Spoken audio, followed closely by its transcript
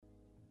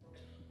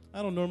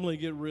I don't normally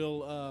get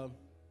real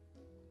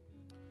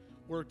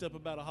worked up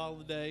about a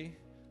holiday,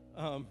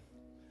 um,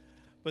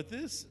 but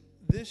this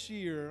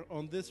year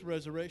on this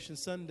Resurrection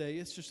Sunday,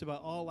 it's just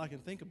about all I can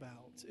think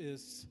about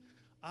is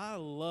I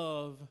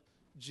love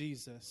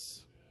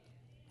Jesus.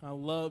 I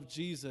love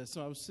Jesus.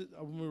 So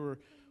when we were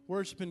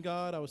worshiping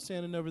God, I was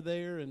standing over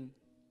there, and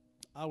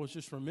I was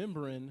just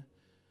remembering.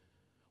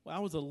 Well, I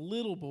was a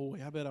little boy.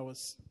 I bet I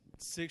was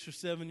 6 or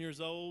 7 years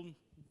old,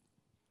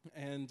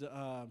 and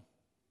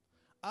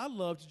I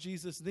loved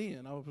Jesus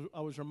then. I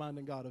was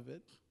reminding God of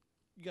it.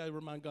 You got to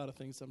remind God of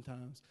things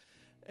sometimes.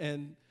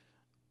 And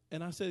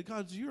I said,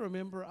 God, do you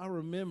remember? I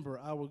remember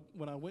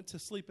when I went to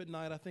sleep at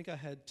night, I think I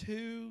had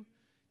 2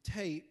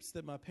 tapes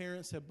that my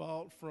parents had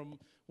bought from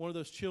one of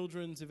those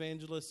children's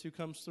evangelists who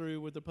comes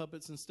through with the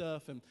puppets and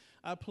stuff. And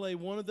I play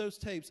one of those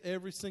tapes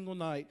every single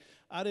night.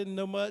 I didn't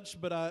know much,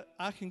 but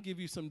I can give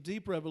you some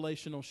deep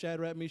revelation on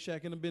Shadrach,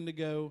 Meshach, and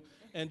Abednego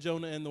and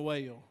Jonah and the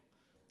whale.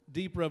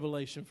 Deep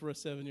revelation for a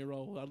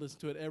 7-year-old. I listened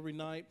to it every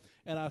night,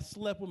 and I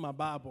slept with my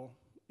Bible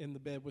in the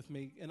bed with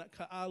me. And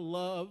I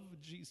love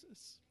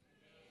Jesus.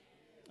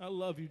 I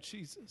love you,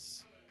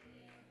 Jesus.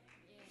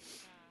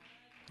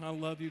 I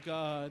love you,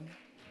 God.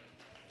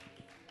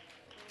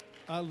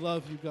 I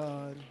love you,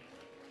 God.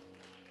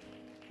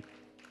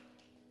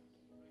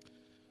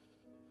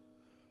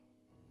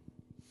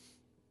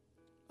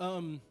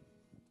 And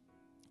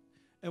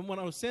when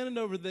I was standing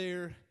over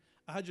there,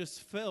 I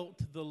just felt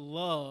the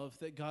love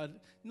that God,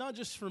 not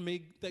just for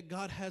me, that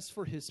God has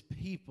for his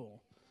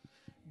people.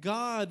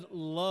 God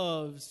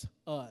loves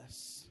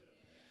us.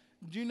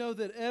 Do you know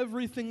that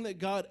everything that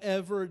God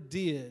ever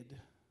did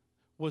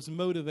was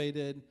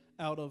motivated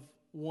out of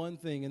one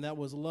thing, and that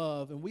was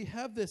love? And we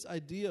have this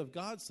idea of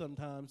God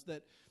sometimes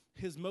that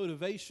his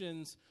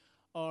motivations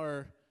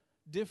are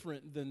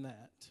different than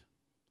that.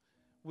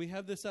 We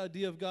have this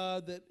idea of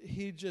God that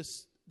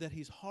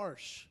he's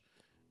harsh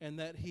and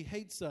that he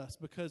hates us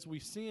because we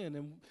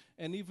sin.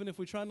 And even if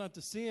we try not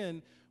to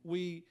sin,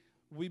 we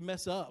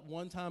mess up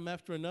one time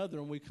after another,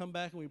 and we come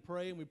back and we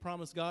pray and we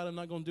promise God, I'm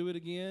not going to do it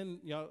again.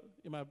 Y'all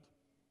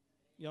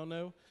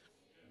know?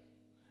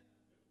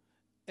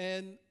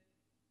 And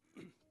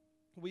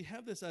we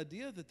have this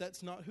idea that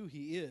that's not who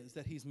he is,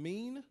 that he's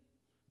mean,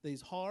 that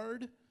he's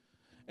hard,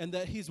 and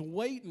that he's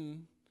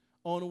waiting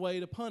on a way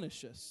to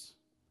punish us.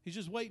 He's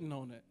just waiting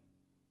on it.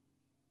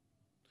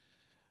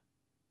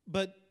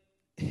 But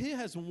he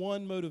has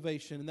one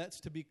motivation, and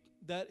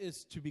that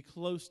is to be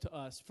close to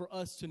us, for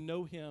us to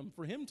know him,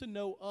 for him to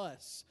know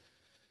us,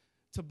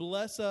 to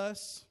bless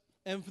us,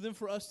 and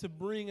for us to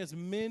bring as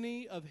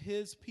many of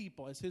his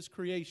people, as his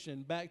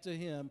creation, back to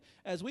him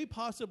as we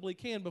possibly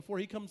can before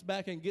he comes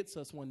back and gets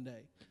us one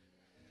day.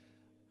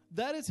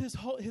 That is his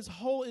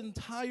whole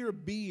entire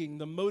being.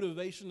 The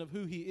motivation of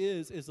who he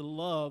is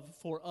love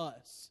for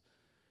us.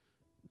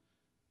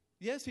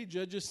 Yes, he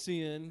judges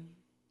sin,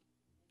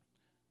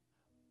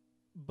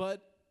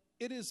 but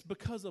it is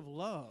because of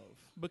love.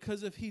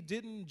 Because if he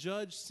didn't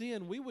judge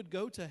sin, we would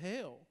go to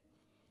hell.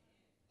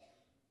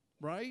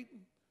 Right?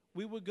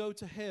 We would go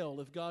to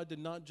hell if God did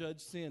not judge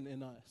sin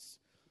in us.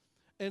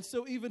 And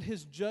so even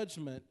his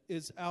judgment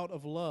is out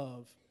of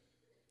love.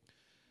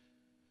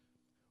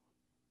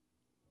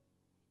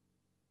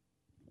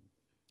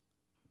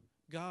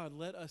 God,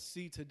 let us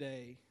see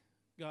today,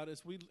 God,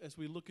 as we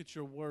look at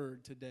your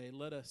word today,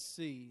 let us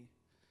see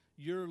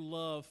your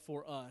love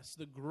for us,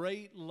 the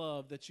great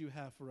love that you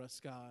have for us,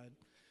 God.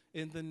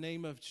 In the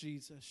name of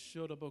Jesus.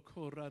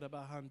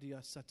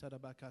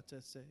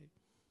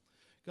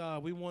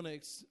 God, we want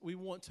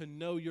to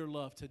know your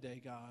love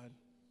today, God,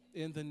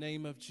 in the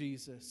name of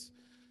Jesus.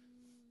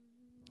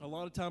 A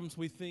lot of times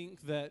we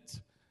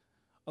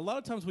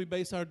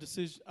base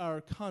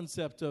our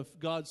concept of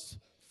God's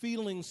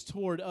feelings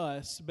toward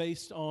us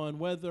based on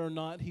whether or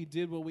not he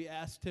did what we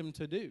asked him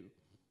to do.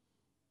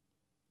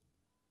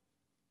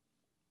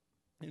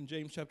 In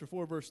James chapter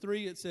 4, verse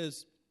 3, it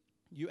says,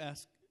 you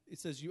ask,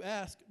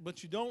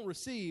 but you don't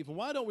receive. And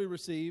why don't we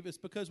receive? It's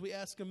because we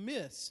ask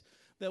amiss,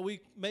 that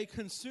we may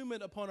consume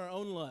it upon our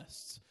own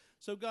lusts.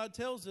 So God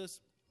tells us,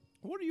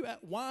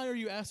 why are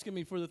you asking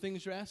me for the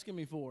things you're asking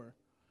me for?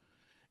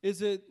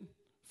 Is it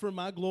for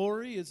my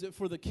glory? Is it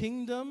for the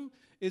kingdom?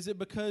 Is it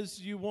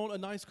because you want a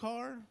nice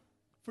car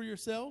for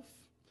yourself?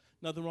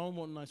 Nothing wrong with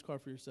wanting a nice car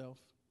for yourself,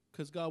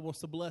 because God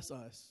wants to bless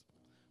us.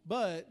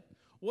 But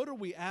what are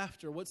we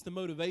after? What's the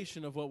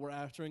motivation of what we're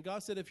after? And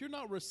God said, if you're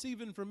not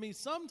receiving from me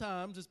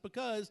sometimes, it's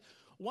because,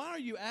 why are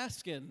you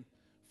asking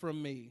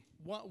from me?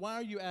 Why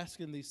are you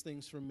asking these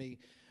things from me?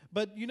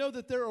 But you know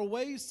that there are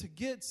ways to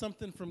get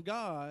something from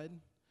God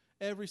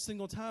every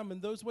single time,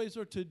 and those ways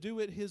are to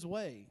do it his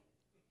way.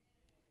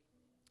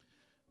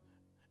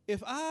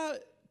 If I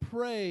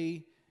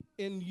pray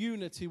in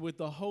unity with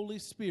the Holy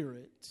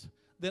Spirit,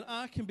 then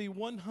I can be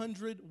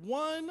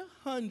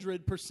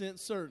 100%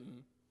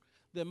 certain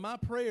that my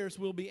prayers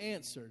will be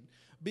answered,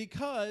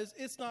 because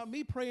it's not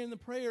me praying the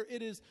prayer,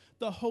 it is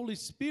the Holy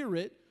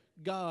Spirit,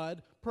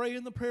 God,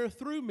 praying the prayer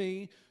through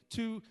me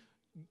to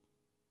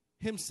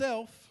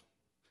himself.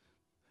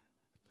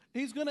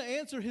 He's going to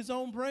answer his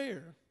own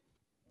prayer.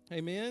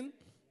 Amen?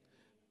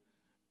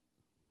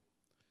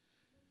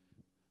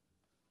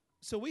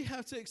 So we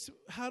have to,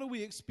 how do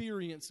we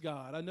experience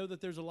God? I know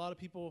that there's a lot of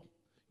people,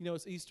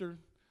 it's Easter.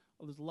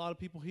 There's a lot of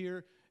people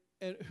here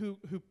and who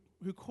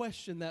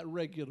question that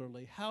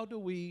regularly. How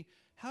do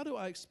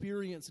I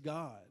experience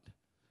God?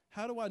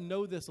 How do I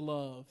know this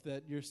love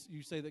that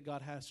you say that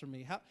God has for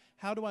me?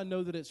 How do I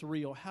know that it's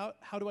real?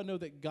 How do I know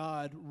that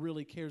God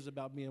really cares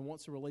about me and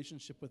wants a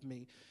relationship with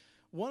me?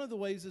 One of the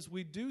ways is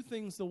we do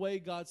things the way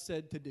God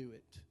said to do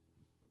it.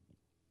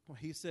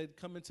 He said,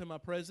 come into my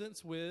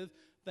presence with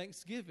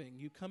thanksgiving.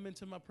 You come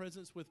into my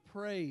presence with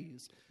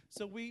praise.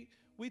 So we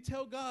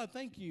tell God,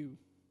 thank you.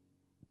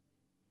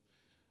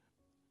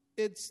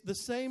 It's the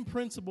same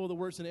principle that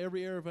works in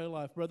every area of our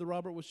life. Brother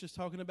Robert was just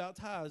talking about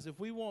tithes. If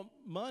we want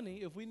money,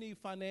 if we need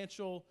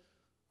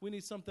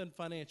something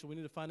financial, we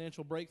need a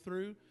financial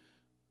breakthrough,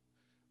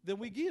 then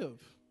we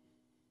give.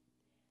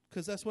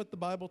 Because that's what the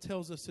Bible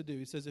tells us to do.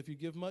 He says, if you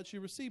give much,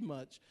 you receive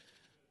much.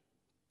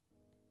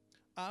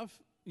 I've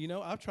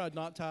tried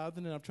not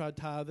tithing and I've tried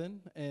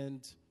tithing,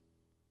 and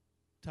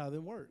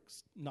tithing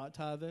works. Not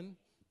tithing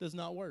does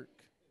not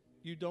work.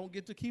 You don't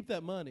get to keep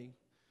that money.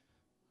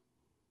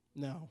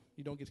 No,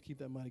 you don't get to keep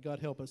that money. God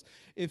help us.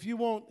 If you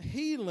want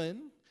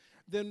healing,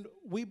 then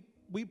we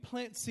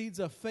plant seeds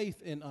of faith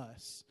in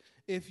us.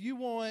 If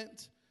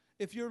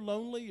you're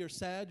lonely, you're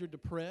sad, you're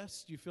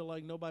depressed, you feel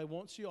like nobody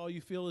wants you, all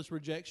you feel is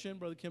rejection.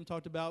 Brother Kim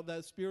talked about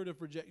that spirit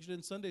of rejection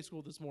in Sunday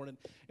school this morning.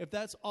 If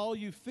that's all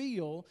you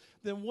feel,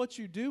 then what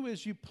you do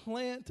is you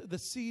plant the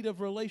seed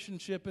of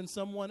relationship in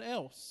someone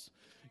else.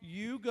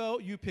 You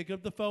pick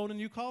up the phone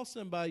and you call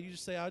somebody. You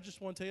just say, I just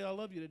want to tell you I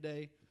love you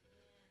today.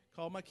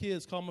 Call my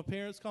kids, call my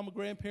parents, call my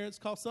grandparents,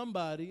 call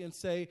somebody and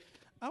say,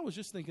 I was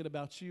just thinking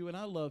about you and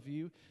I love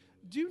you.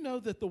 Do you know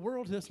that the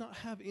world does not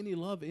have any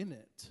love in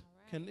it?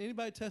 Can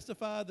anybody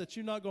testify that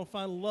you're not going to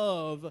find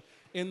love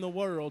in the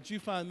world? You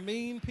find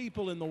mean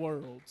people in the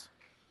world.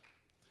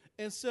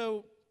 And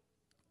so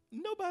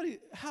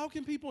how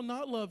can people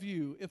not love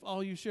you if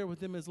all you share with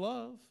them is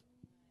love?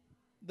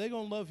 They're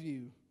going to love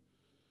you.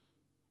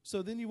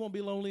 So then you won't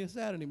be lonely and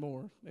sad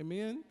anymore.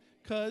 Amen?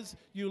 Because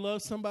you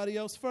love somebody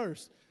else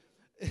first.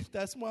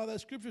 That's why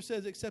that scripture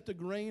says, except a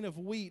grain of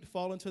wheat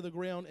fall into the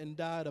ground and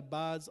die, it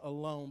abides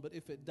alone. But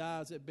if it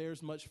dies, it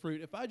bears much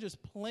fruit. If I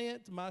just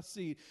plant my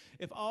seed,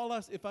 if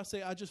I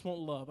say, I just want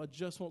love, I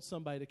just want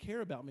somebody to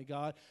care about me,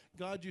 God,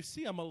 you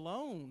see I'm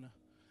alone.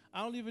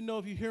 I don't even know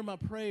if you hear my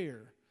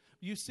prayer.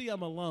 You see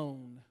I'm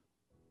alone.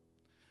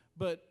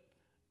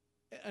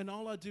 And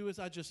all I do is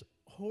I just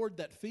hoard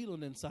that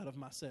feeling inside of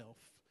myself.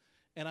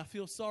 And I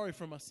feel sorry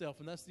for myself,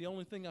 and that's the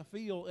only thing I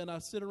feel. And I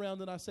sit around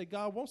and I say,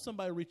 God, won't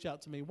somebody reach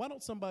out to me? Why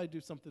don't somebody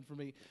do something for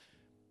me?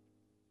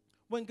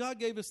 When God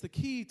gave us the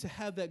key to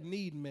have that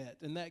need met,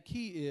 and that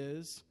key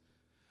is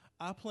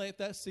I plant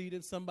that seed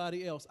in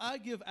somebody else. I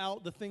give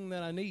out the thing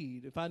that I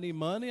need. If I need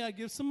money, I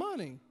give some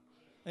money.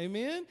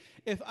 Amen?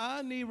 If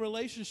I need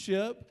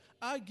relationship,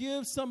 I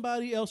give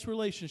somebody else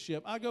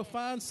relationship. I go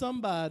find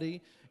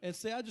somebody and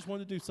say, I just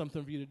want to do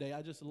something for you today.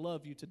 I just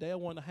love you today. I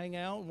want to hang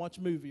out and watch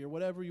a movie or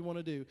whatever you want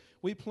to do.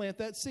 We plant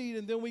that seed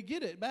and then we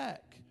get it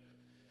back.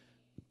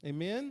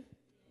 Amen?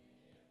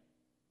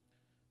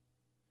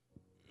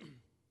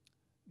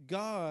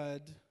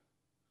 God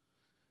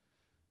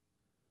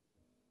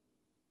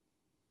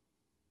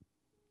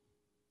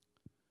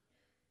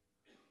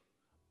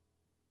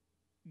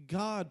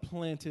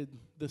planted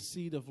the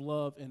seed of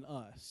love in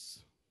us.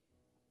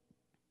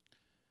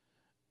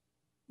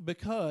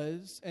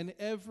 Because, and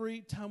every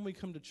time we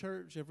come to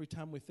church, every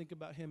time we think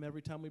about him,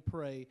 every time we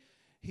pray,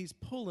 he's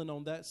pulling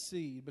on that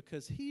seed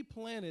because he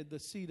planted the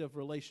seed of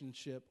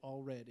relationship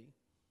already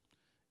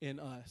in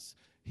us.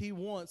 He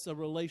wants a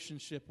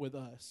relationship with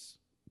us.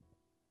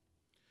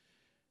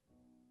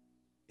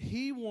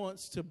 He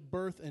wants to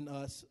birth in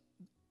us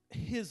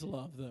his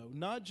love, though,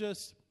 not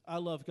just I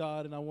love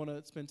God and I want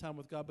to spend time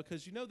with God,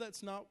 because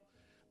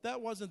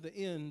that wasn't the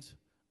end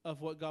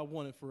of what God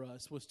wanted for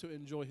us, was to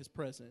enjoy his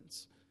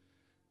presence.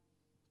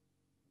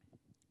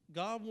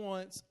 God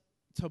wants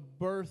to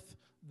birth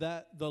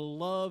the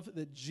love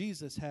that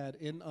Jesus had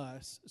in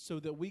us so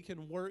that we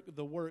can work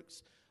the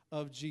works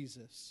of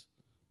Jesus.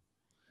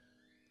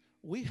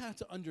 We have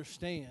to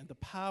understand the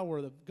power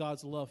of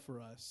God's love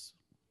for us.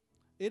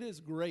 It is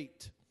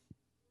great.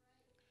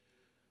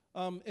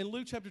 In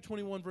Luke chapter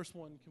 21, verse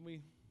 1, can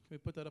we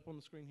put that up on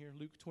the screen here?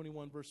 Luke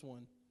 21, verse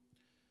 1.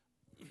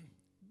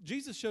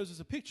 Jesus shows us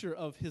a picture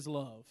of his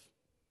love,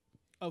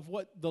 of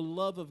what the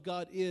love of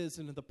God is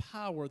and the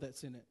power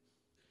that's in it.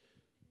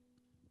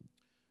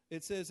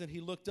 It says, and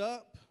he looked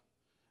up,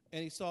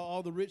 and he saw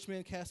all the rich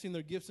men casting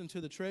their gifts into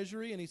the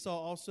treasury, and he saw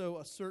also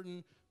a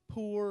certain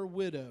poor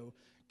widow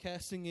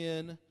casting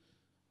in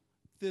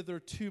thither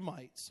 2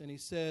 mites. And he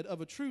said,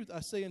 of a truth I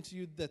say unto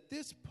you that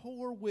this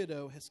poor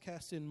widow has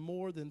cast in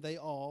more than they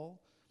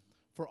all.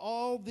 For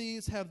all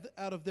these have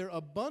out of their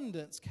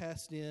abundance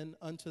cast in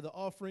unto the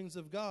offerings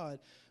of God.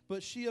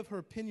 But she of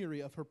her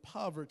penury, of her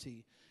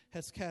poverty,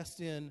 has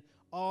cast in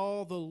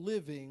all the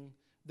living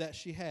that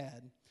she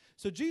had.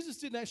 So Jesus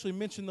didn't actually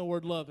mention the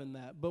word love in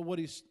that, but what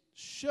he's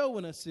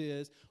showing us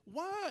is,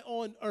 why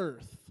on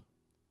earth,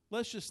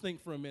 let's just think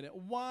for a minute,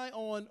 why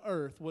on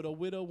earth would a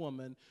widow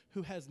woman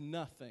who has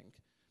nothing,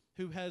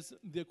 who has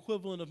the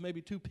equivalent of maybe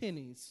 2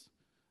 pennies,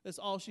 that's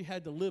all she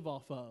had to live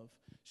off of,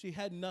 she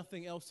had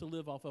nothing else to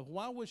live off of,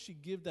 why would she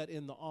give that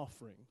in the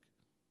offering?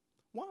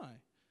 Why?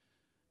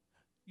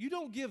 You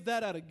don't give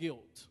that out of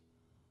guilt.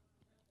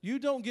 You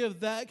don't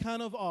give that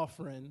kind of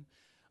offering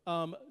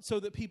so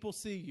that people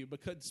see you,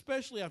 because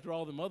especially after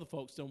all them other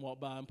folks don't walk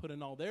by and put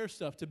in all their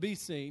stuff to be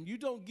seen. You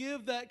don't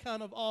give that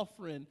kind of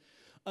offering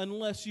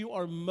unless you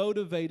are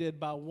motivated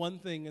by one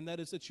thing, and that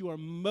is that you are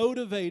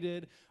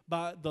motivated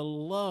by the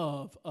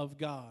love of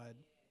God.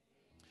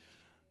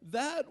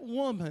 That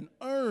woman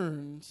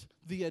earned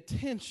the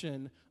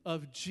attention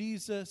of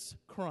Jesus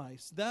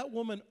Christ. That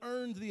woman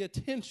earned the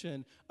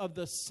attention of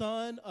the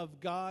Son of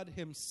God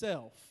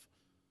himself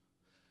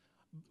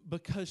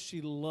because she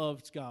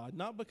loved God.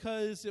 Not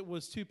because it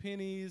was 2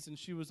 pennies and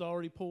she was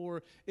already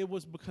poor. It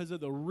was because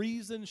of the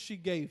reason she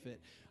gave it.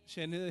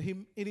 And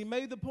he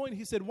made the point,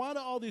 he said, why do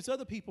all these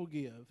other people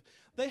give?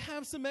 They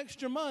have some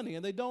extra money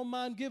and they don't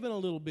mind giving a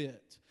little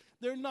bit.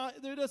 There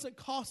doesn't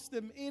cost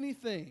them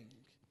anything.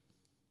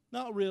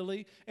 Not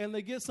really. And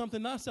they get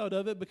something nice out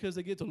of it because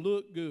they get to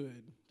look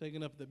good.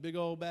 Taking up the big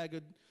old bag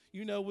of,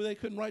 they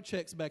couldn't write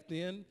checks back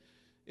then.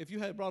 If you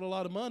had brought a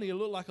lot of money, it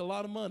looked like a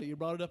lot of money. You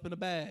brought it up in a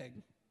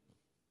bag.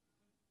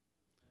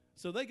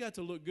 So they got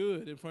to look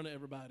good in front of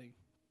everybody.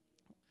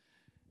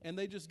 And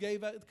they just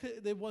gave out.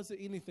 There wasn't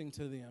anything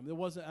to them. It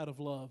wasn't out of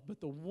love. But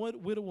the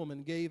widow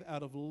woman gave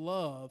out of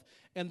love.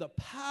 And the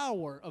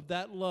power of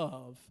that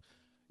love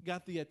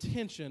got the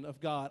attention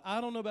of God.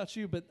 I don't know about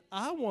you, but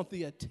I want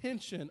the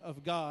attention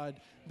of God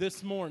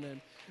this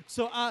morning.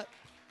 So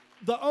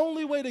the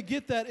only way to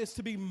get that is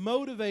to be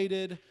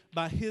motivated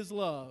by his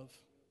love.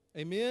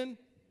 Amen?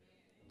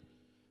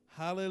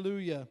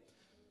 Hallelujah.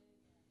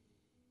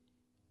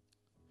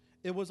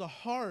 It was a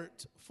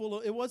heart full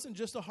of, it wasn't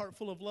just a heart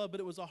full of love, but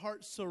it was a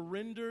heart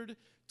surrendered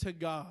to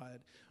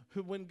God.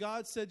 Who, when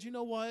God said, you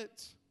know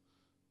what,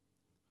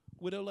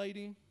 widow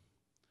lady,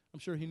 I'm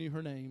sure he knew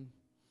her name.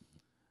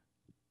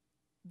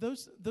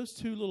 Those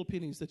 2 little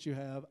pennies that you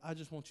have, I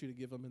just want you to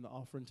give them in the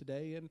offering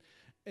today.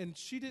 And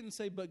she didn't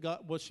say, but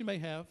God, well, she may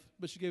have,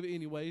 but she gave it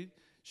anyway.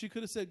 She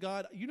could have said,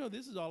 God,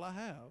 this is all I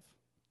have.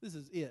 This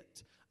is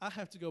it. I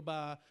have to go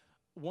buy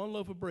 1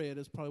 loaf of bread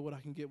is probably what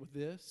I can get with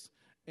this.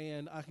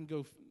 And I can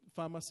go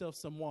find myself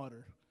some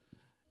water.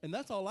 And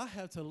that's all I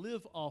have to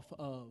live off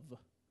of.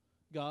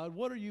 God,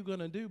 what are you going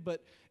to do?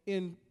 But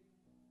in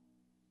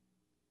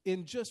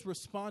just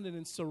responding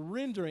and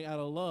surrendering out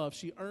of love,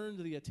 she earned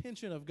the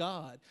attention of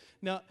God.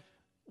 Now,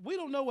 we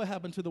don't know what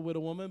happened to the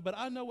widow woman, but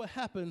I know what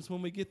happens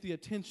when we get the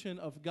attention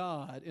of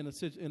God in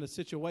a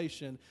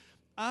situation.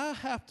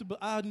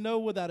 I know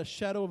without a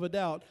shadow of a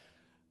doubt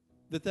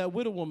that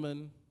widow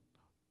woman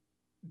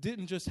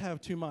didn't just have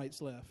 2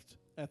 mites left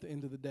at the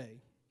end of the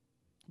day.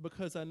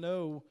 Because I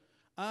know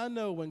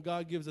when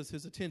God gives us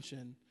his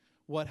attention,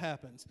 what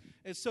happens.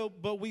 And so,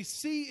 but we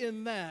see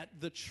in that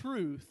the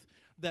truth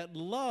that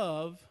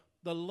love,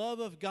 the love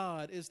of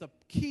God, is the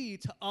key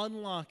to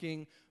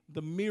unlocking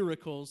the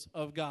miracles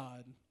of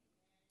God.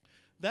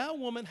 That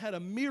woman had a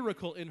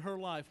miracle in her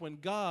life when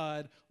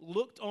God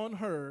looked on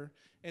her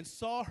and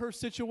saw her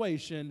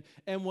situation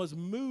and was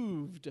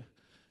moved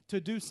to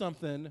do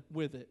something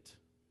with it.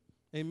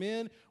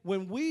 Amen?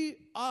 When we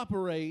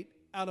operate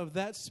out of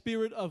that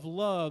spirit of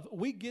love,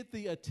 we get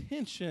the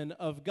attention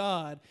of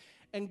God.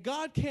 And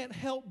God can't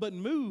help but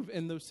move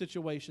in those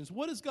situations.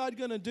 What is God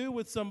going to do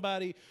with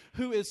somebody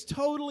who is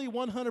totally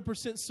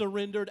 100%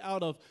 surrendered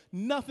out of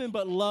nothing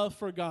but love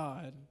for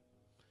God?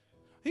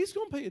 He's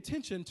going to pay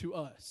attention to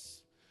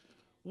us.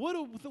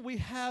 What do we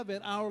have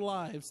in our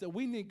lives that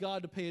we need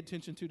God to pay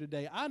attention to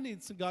today? I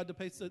need God to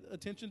pay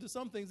attention to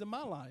some things in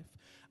my life.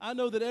 I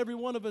know that every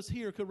one of us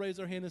here could raise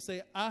our hand and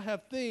say, I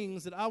have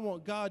things that I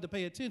want God to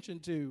pay attention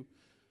to.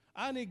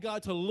 I need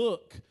God to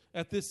look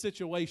at this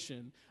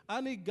situation.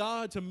 I need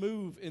God to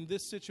move in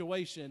this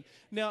situation.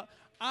 Now,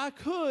 I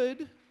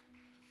could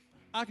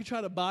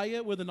try to buy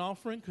it with an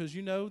offering, because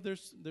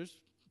there's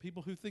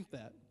people who think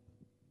that.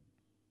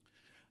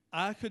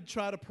 I could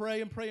try to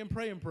pray and pray and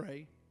pray and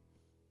pray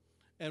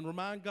and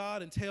remind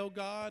God and tell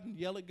God and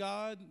yell at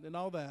God and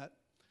all that.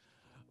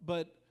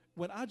 But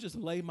when I just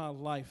lay my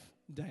life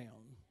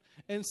down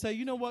and say,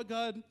 you know what,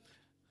 God,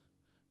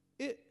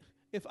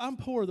 if I'm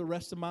poor the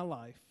rest of my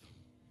life,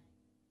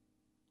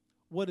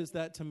 what is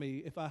that to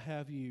me if I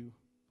have you?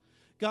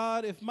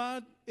 God, if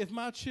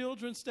my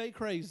children stay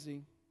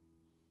crazy,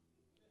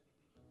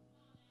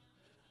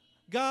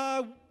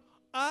 God,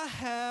 I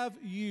have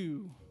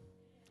you.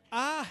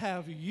 I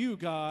have you,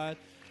 God.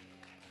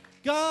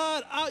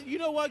 God, you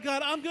know what,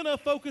 God, I'm going to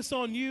focus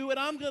on you, and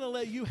I'm going to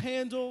let you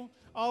handle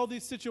all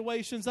these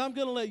situations. I'm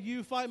going to let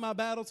you fight my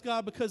battles,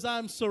 God, because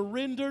I'm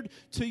surrendered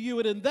to you.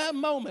 And in that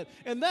moment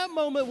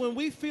when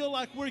we feel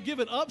like we're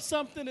giving up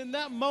something, in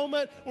that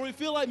moment where we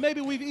feel like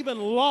maybe we've even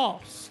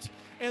lost,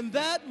 in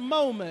that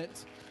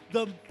moment,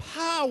 the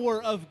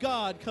power of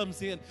God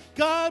comes in.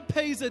 God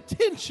pays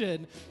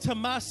attention to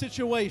my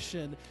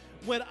situation.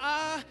 When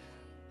I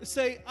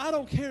say, I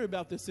don't care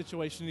about this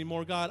situation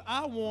anymore, God,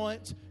 I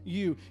want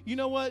you. You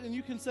know what? And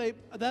you can say,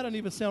 that doesn't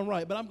even sound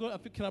right,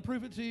 but can I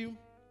prove it to you?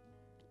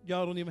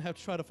 Y'all don't even have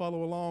to try to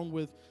follow along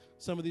with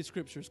some of these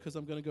scriptures because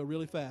I'm going to go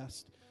really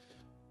fast.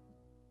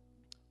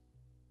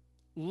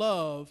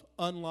 Love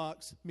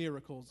unlocks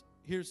miracles.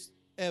 Here's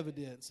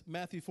evidence.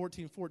 Matthew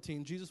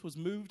 14:14. Jesus was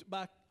moved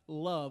by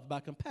love, by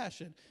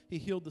compassion. He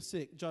healed the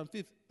sick.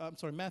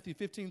 Matthew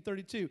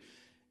 15:32.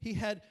 He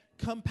had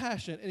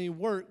compassion and he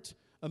worked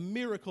a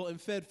miracle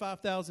and fed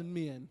 5,000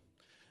 men.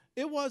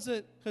 It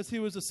wasn't because he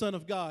was the Son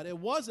of God. It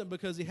wasn't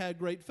because he had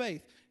great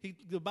faith.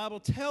 The Bible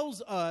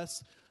tells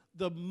us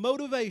the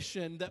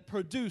motivation that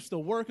produced the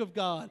work of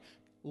God: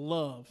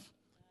 love,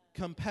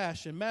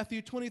 compassion.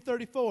 Matthew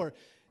 20:34.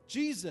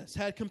 Jesus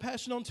had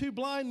compassion on 2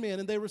 blind men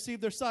and they received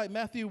their sight.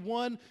 Matthew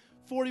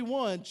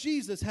 1:41.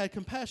 Jesus had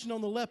compassion on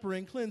the leper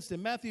and cleansed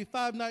him. Matthew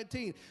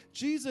 5:19.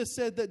 Jesus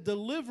said that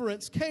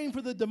deliverance came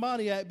for the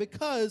demoniac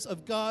because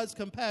of God's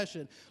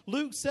compassion.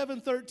 Luke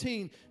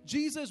 7:13.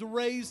 Jesus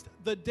raised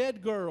the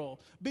dead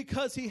girl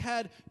because he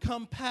had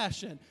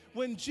compassion.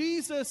 When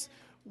Jesus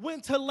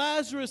went to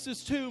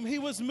Lazarus' tomb, he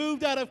was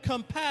moved out of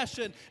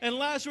compassion, and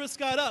Lazarus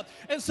got up.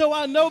 And so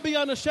I know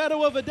beyond a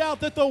shadow of a doubt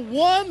that the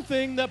one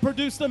thing that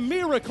produced a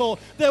miracle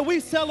that we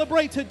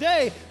celebrate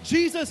today,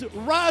 Jesus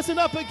rising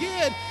up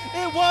again,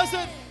 it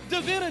wasn't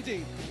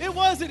divinity. It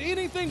wasn't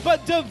anything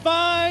but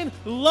divine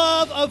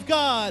love of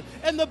God.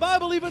 And the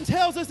Bible even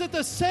tells us that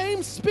the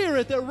same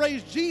Spirit that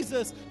raised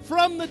Jesus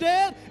from the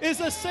dead is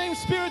the same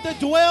Spirit that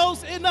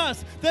dwells in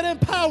us, that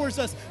empowers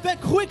us,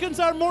 that quickens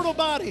our mortal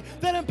body,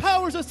 that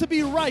empowers us to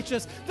be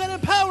righteous, that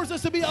empowers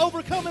us to be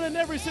overcoming in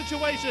every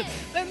situation.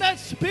 And that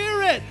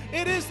Spirit,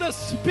 it is the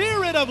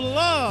Spirit of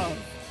love.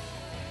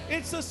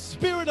 It's the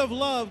Spirit of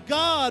love.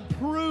 God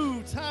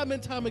proved time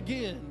and time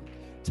again,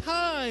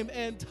 time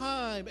and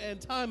time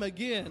and time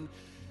again,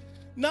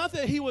 not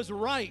that he was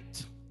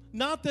right,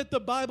 not that the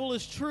Bible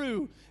is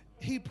true.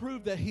 He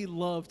proved that he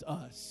loved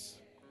us.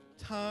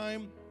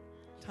 Time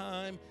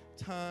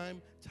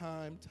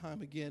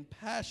again.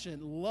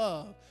 Passion,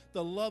 love,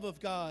 the love of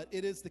God.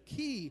 It is the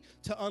key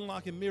to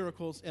unlocking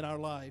miracles in our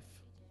life.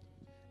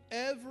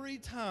 Every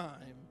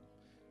time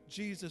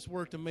Jesus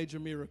worked a major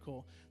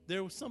miracle,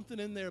 there was something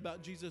in there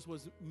about Jesus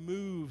was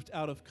moved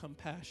out of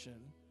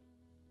compassion.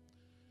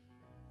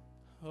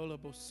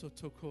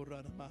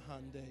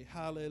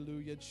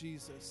 Hallelujah,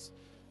 Jesus.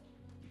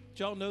 Did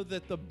y'all know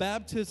that the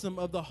baptism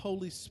of the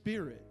Holy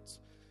Spirit,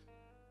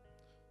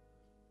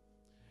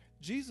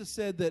 Jesus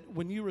said that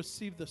when you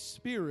receive the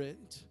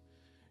Spirit,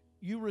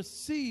 you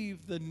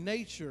receive the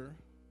nature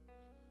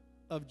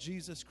of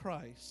Jesus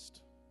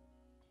Christ.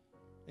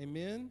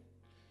 Amen?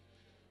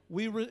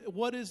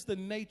 What is the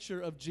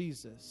nature of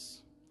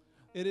Jesus?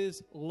 It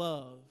is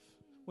love.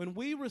 When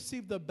we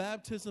receive the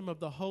baptism of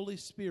the Holy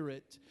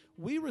Spirit,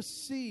 we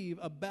receive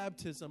a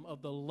baptism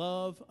of the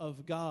love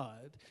of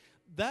God.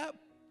 That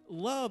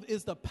love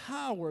is the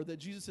power that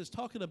Jesus is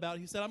talking about.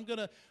 He said, I'm going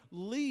to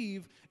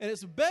leave, and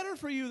it's better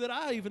for you that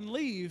I even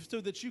leave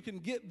so that you can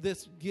get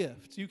this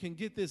gift. You can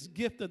get this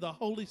gift of the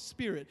Holy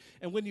Spirit.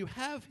 And when you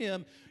have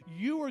him,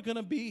 you're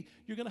going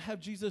to have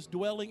Jesus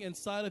dwelling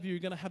inside of you. You're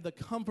going to have the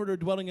Comforter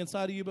dwelling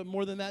inside of you. But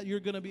more than that, you're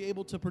going to be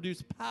able to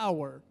produce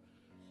power.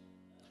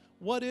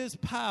 What is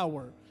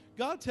power?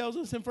 God tells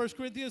us in 1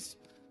 Corinthians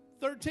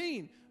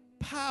 13,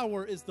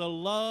 power is the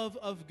love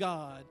of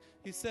God.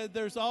 He said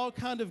there's all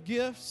kind of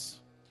gifts.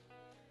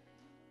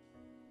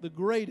 The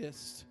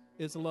greatest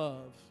is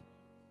love.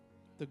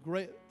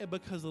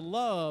 Because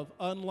love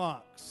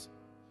unlocks.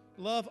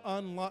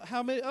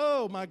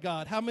 Oh my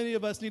God, how many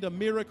of us need a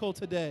miracle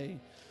today?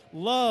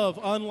 Love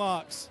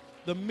unlocks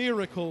the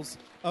miracles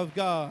of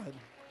God.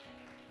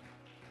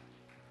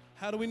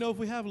 How do we know if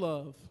we have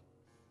love?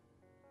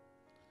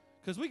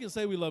 Because we can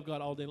say we love God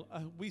all day.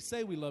 We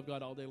say we love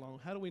God all day long.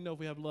 How do we know if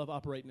we have love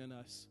operating in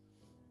us?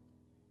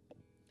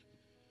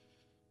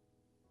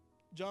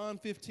 John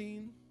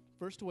 15,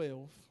 verse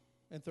 12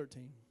 and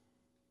 13.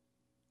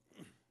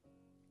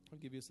 I'll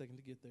give you a second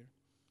to get there.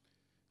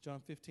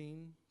 John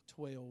 15,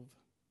 12.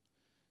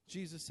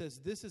 Jesus says,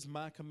 this is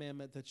my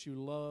commandment, that you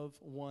love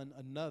one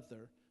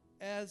another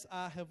as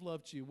I have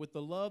loved you. With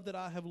the love that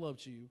I have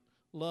loved you,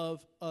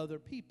 love other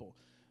people.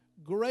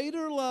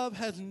 Greater love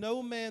has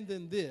no man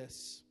than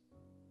this,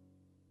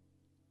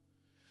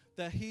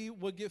 that he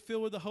would get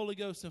filled with the Holy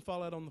Ghost and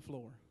fall out on the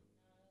floor.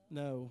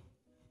 No.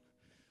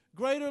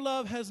 Greater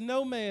love has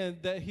no man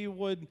that he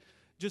would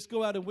just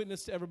go out and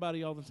witness to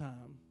everybody all the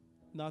time.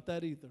 Not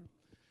that either.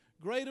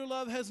 Greater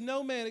love has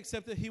no man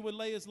except that he would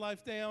lay his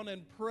life down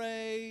and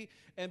pray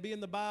and be in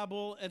the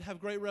Bible and have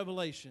great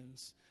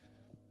revelations.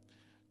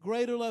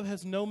 Greater love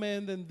has no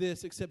man than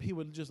this except he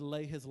would just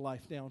lay his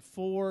life down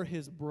for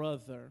his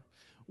brother.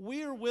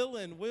 We're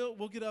willing.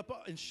 We'll get up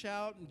and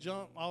shout and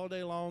jump all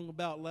day long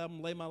about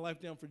lay my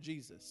life down for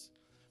Jesus.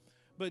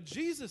 But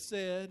Jesus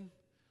said,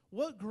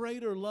 What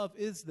greater love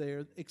is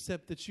there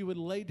except that you would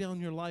lay down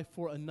your life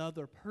for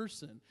another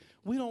person?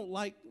 We don't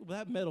like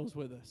that meddles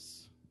with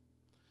us.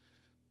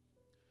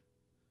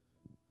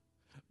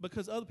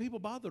 Because other people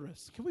bother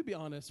us. Can we be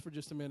honest for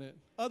just a minute?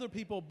 Other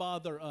people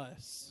bother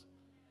us.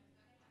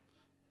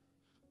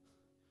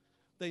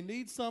 They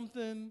need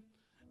something,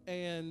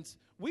 and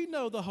we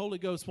know the Holy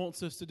Ghost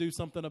wants us to do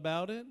something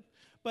about it,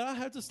 but I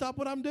have to stop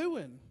what I'm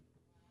doing.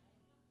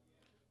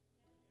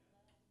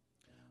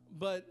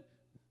 But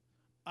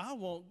I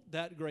want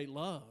that great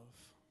love.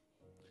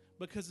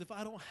 Because if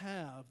I don't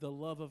have the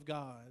love of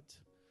God,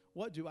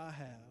 what do I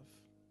have?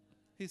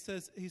 He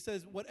says,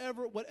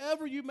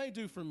 whatever you may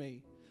do for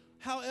me,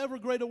 however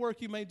great a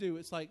work you may do,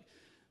 it's like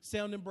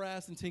sounding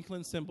brass and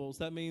tinkling cymbals.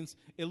 That means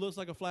it looks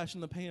like a flash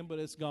in the pan, but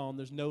it's gone.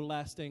 There's no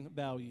lasting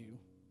value.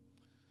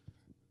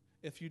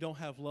 If you don't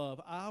have love,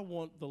 I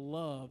want the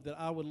love that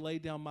I would lay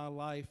down my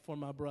life for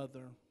my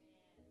brother.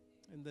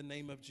 In the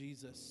name of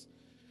Jesus.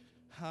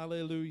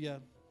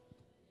 Hallelujah.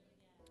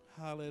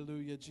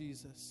 Hallelujah,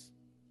 Jesus.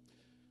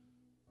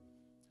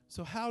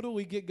 So how do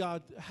we get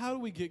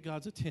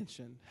God's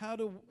attention? How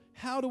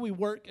do we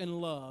work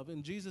in love?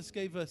 And Jesus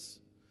gave us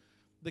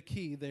the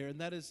key there,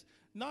 and that is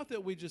not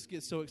that we just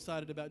get so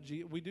excited about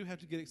Jesus. We do have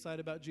to get excited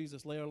about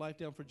Jesus, lay our life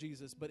down for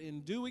Jesus, but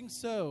in doing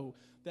so,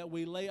 that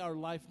we lay our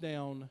life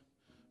down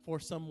for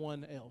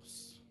someone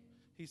else.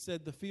 He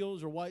said the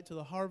fields are white to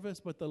the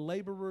harvest, but the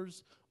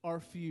laborers are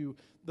few.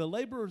 The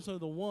laborers are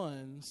the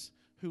ones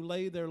who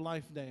lay their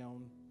life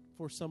down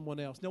for someone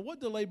else. Now,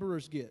 what do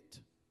laborers get?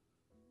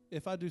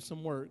 If I do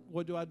some work,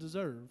 what do I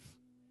deserve?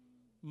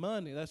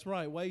 Money. That's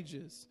right,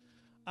 wages.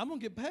 I'm going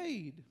to get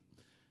paid.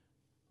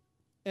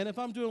 And if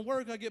I'm doing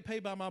work, I get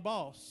paid by my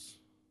boss,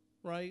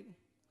 right?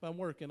 If I'm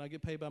working, I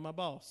get paid by my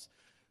boss.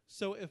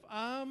 So if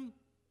I'm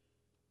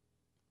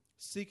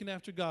seeking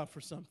after God for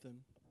something,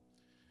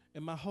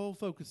 and my whole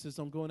focus is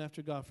on going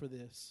after God for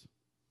this,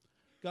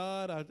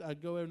 God, I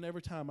go in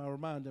every time I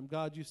remind him,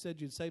 God, you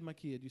said you'd save my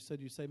kid. You said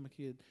you'd save my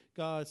kid.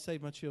 God,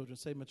 save my children.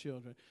 Save my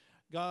children.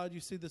 God, you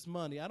see this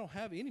money. I don't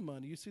have any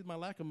money. You see my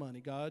lack of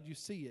money. God, you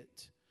see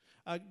it.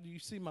 You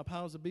see my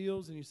piles of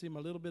bills, and you see my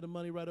little bit of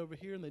money right over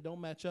here, and they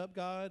don't match up,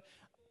 God.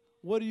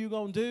 What are you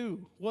going to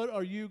do? What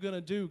are you going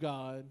to do,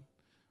 God?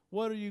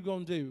 What are you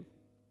going to do?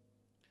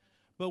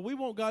 But we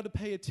want God to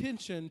pay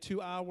attention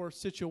to our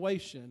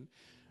situation.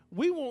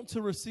 We want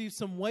to receive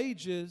some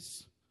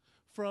wages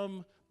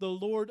from the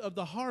Lord of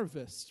the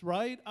harvest,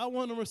 right? I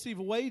want to receive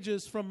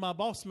wages from my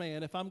boss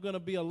man if I'm going to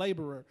be a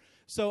laborer.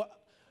 So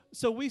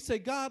we say,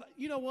 God,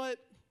 you know what?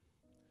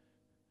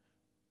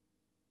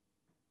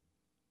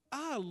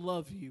 I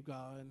love you,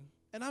 God.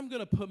 And I'm going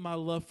to put my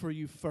love for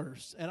you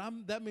first. And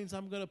that means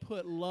I'm going to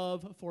put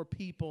love for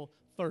people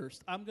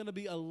first. I'm going to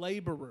be a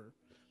laborer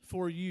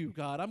for you,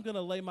 God. I'm going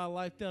to lay my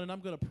life down, and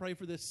I'm going to pray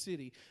for this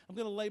city. I'm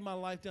going to lay my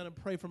life down and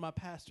pray for my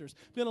pastors.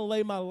 I'm going to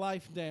lay my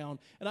life down,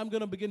 and I'm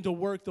going to begin to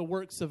work the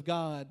works of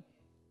God.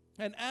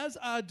 And as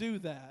I do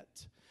that,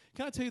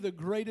 can I tell you the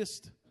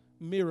greatest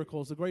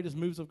miracles, the greatest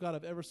moves of God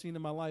I've ever seen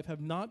in my life have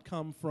not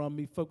come from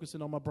me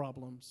focusing on my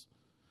problems.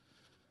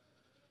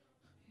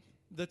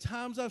 The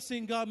times I've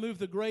seen God move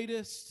the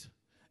greatest,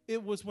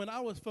 it was when I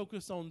was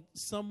focused on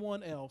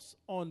someone else,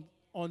 on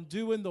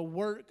doing the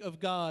work of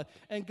God.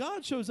 And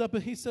God shows up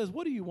and he says,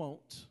 what do you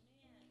want?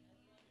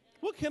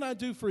 What can I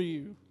do for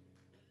you?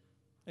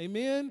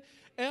 Amen?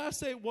 And I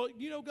say, well,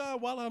 you know,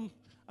 God, while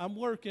I'm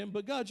working,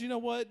 but God, you know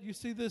what? You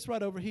see this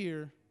right over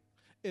here.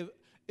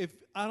 If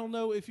I don't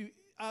know if you,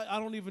 I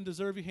don't even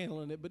deserve you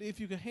handling it, but if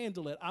you can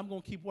handle it, I'm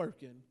going to keep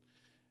working.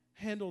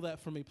 Handle that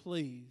for me,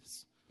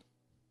 please.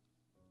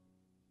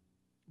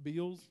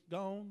 Bills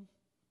gone,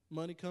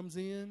 money comes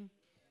in.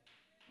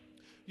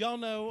 Y'all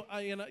know,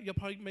 y'all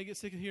probably may get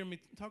sick of hearing me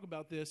talk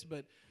about this,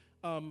 but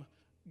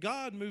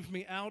God moved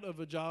me out of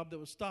a job that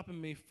was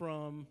stopping me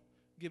from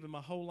giving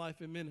my whole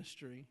life in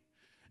ministry.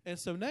 And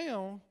so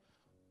now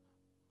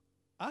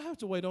I have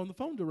to wait on the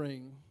phone to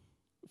ring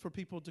for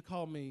people to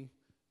call me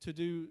to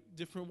do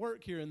different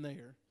work here and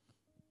there.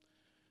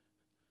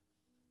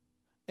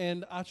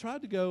 And I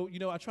tried to go,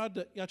 I tried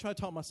to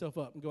talk myself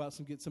up and go out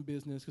and get some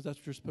business, because that's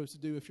what you're supposed to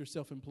do if you're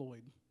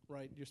self-employed,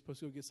 right? You're supposed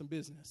to go get some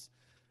business.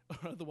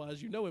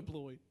 Otherwise, you're no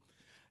employed.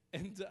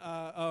 And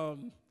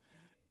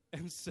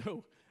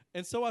so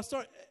I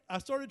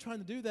started trying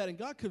to do that, and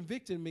God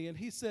convicted me, and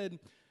he said,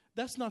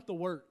 that's not the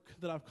work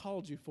that I've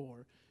called you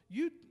for.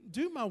 You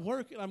do my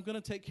work, and I'm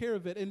going to take care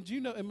of it. And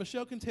and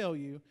Michelle can tell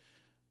you,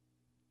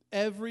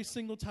 every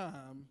single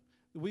time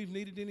we've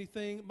needed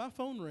anything, my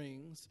phone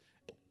rings,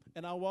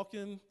 and I'll walk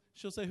in,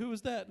 she'll say, who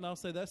is that? And I'll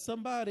say, that's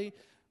somebody.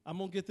 I'm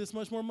going to get this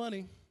much more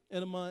money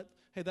in a month.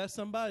 Hey, that's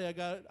somebody. I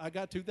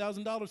got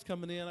 $2,000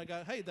 coming in.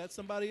 Hey, that's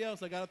somebody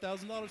else. I got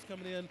 $1,000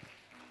 coming in.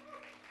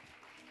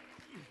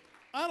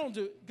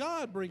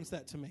 God brings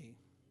that to me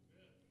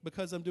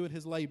because I'm doing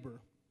his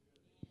labor.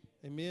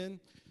 Amen.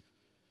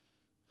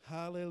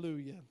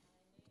 Hallelujah.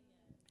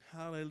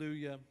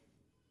 Hallelujah.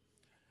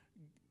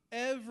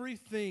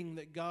 Everything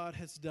that God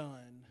has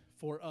done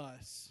for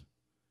us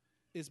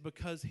is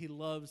because he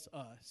loves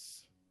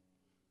us.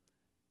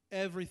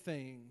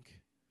 everything.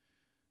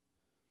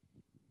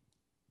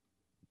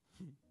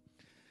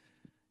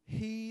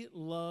 He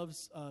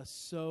loves us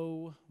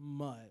so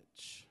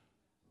much.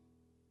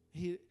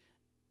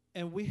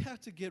 And we have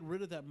to get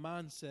rid of that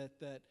mindset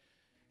that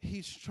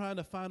he's trying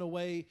to find a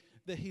way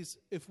that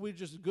if we're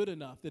just good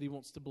enough, that he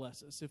wants to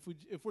bless us.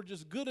 If we're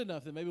just good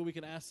enough, that maybe we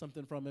can ask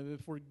something from him.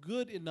 If we're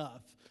good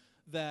enough,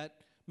 that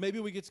maybe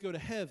we get to go to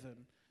heaven.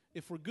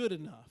 If we're good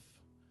enough.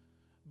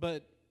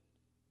 But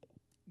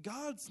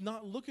God's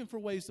not looking for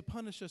ways to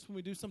punish us when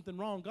we do something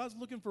wrong. God's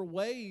looking for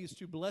ways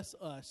to bless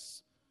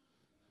us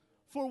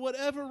for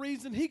whatever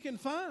reason he can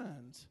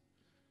find.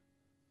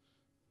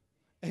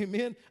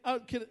 Amen.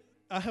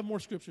 I have more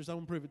scriptures. I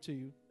want to prove it to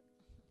you.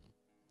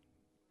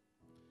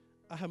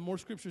 I have more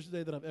scriptures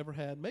today than I've ever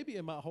had, maybe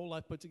in my whole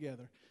life put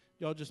together.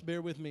 Y'all just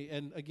bear with me.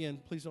 And again,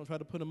 please don't try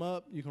to put them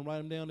up. You can write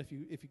them down if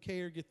you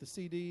care. Get the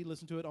CD,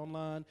 listen to it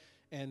online,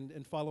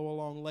 and follow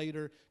along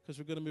later, because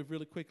we're going to move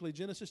really quickly.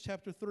 Genesis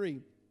chapter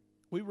 3.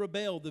 We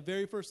rebelled. The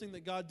very first thing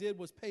that God did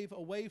was pave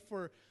a way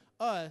for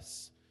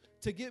us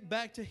to get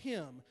back to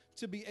him,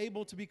 to be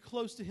able to be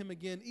close to him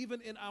again,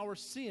 even in our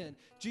sin.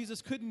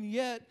 Jesus couldn't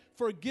yet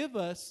forgive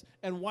us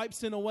and wipe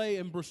sin away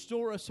and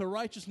restore us to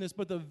righteousness.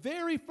 But the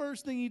very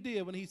first thing he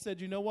did when he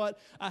said, you know what,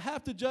 I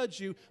have to judge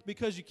you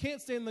because you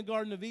can't stay in the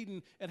Garden of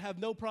Eden and have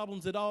no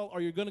problems at all, or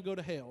you're going to go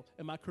to hell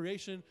and my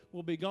creation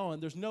will be gone.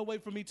 There's no way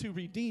for me to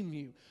redeem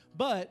you.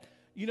 But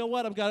you know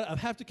what, I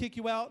have to kick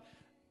you out.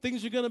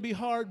 Things are going to be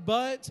hard,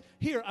 but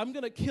here, I'm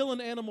going to kill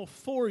an animal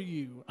for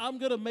you. I'm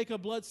going to make a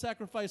blood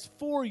sacrifice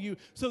for you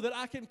so that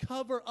I can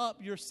cover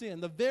up your sin.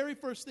 The very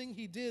first thing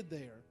he did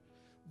there,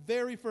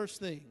 very first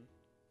thing.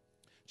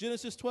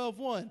 Genesis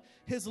 12:1,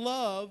 his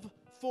love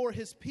for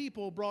his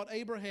people brought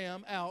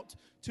Abraham out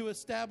to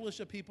establish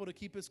a people to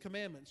keep his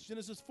commandments.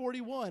 Genesis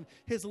 41,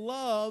 his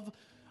love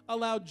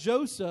allowed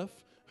Joseph,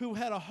 who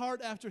had a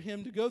heart after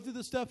him, to go through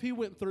the stuff he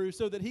went through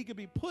so that he could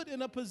be put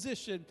in a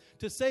position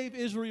to save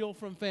Israel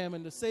from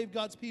famine, to save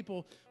God's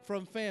people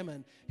from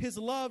famine. His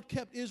love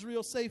kept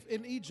Israel safe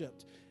in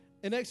Egypt.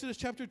 In Exodus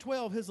chapter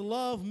 12, his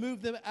love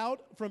moved them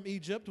out from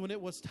Egypt when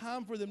it was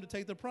time for them to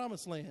take the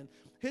promised land.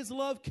 His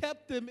love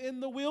kept them in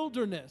the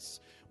wilderness.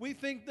 We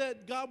think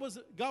that God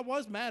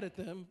was mad at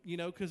them,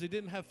 because he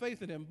didn't have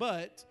faith in him,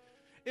 but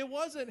it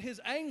wasn't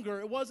his anger,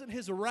 it wasn't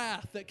his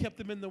wrath that kept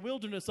them in the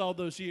wilderness all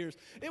those years.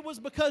 It was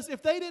because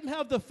if they didn't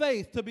have the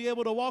faith to be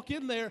able to walk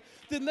in there,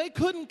 then they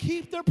couldn't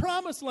keep their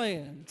promised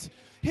land.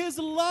 His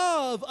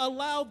love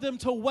allowed them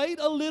to wait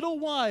a little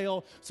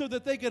while so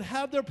that they could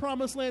have their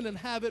promised land and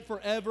have it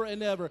forever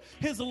and ever.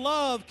 His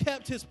love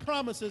kept his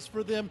promises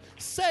for them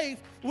safe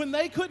when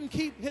they couldn't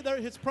keep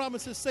his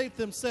promises safe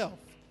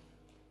themselves.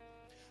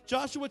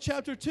 Joshua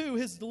chapter 2,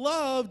 his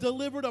love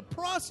delivered a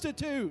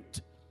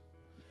prostitute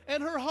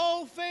and her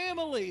whole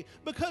family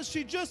because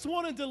she just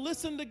wanted to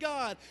listen to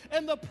God.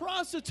 And the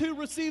prostitute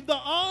received the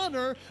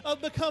honor of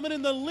becoming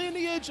in the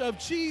lineage of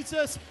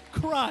Jesus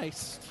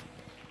Christ.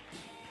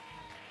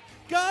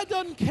 God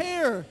doesn't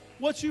care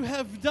what you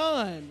have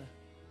done.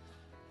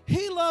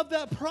 He loved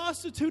that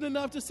prostitute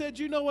enough to say,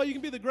 you know what, you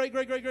can be the great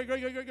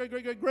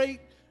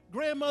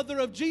grandmother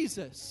of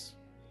Jesus.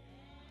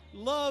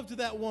 Loved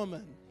that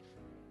woman.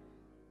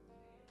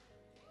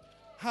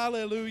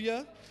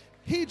 Hallelujah.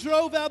 He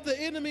drove out the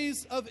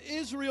enemies of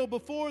Israel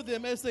before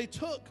them as they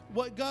took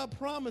what God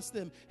promised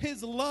them.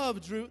 His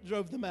love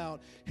drove them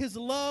out. His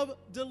love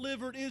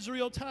delivered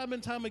Israel time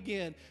and time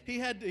again.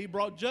 He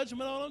brought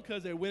judgment on them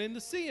because they went into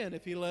sin.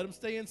 If he let them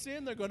stay in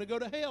sin, they're going to go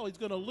to hell. He's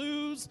going to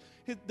lose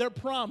their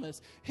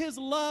promise. His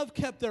love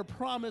kept their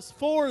promise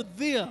for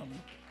them.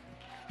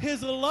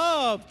 His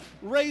love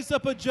raised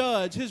up a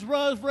judge. His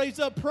love raised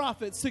up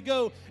prophets to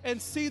go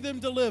and see them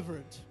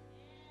delivered.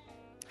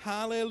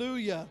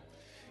 Hallelujah.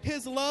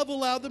 His love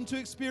allowed them to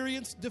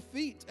experience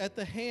defeat at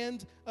the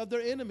hand of their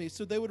enemies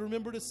so they would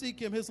remember to seek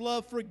him. His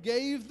love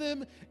forgave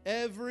them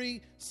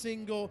every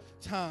single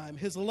time.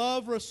 His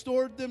love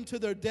restored them to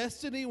their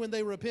destiny when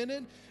they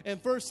repented. In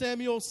 1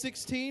 Samuel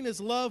 16, his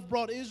love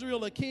brought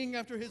Israel a king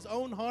after his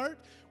own heart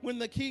when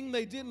the king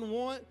they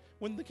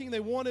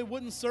wanted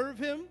wouldn't serve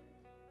him.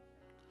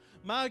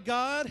 My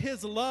God,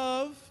 his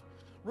love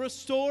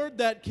restored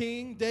that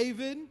king,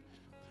 David,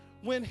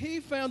 when he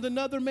found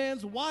another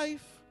man's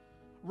wife,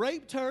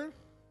 raped her,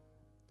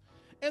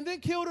 and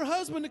then killed her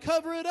husband to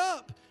cover it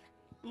up.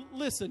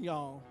 Listen,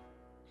 y'all.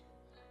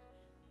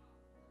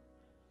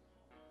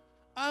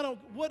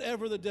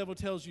 Whatever the devil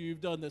tells you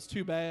you've done that's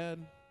too bad.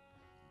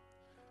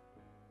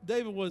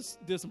 David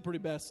did some pretty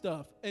bad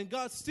stuff. And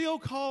God still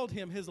called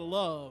him his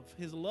love.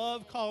 His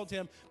love called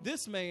him,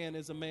 this man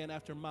is a man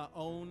after my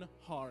own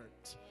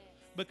heart.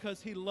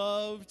 Because he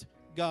loved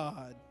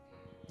God.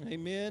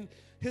 Amen.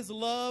 His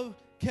love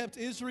kept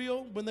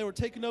Israel when they were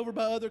taken over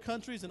by other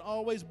countries and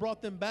always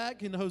brought them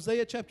back. In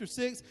Hosea chapter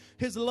 6,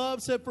 his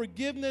love said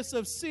forgiveness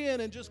of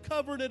sin and just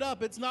covered it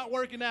up. It's not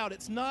working out.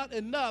 It's not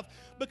enough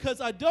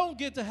because I don't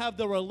get to have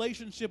the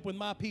relationship with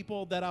my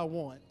people that I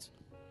want.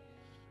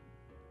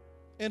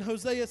 In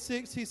Hosea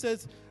 6, he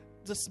says,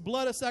 the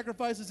blood of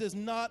sacrifices is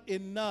not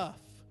enough.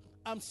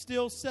 I'm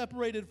still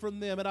separated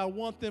from them, and I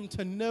want them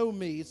to know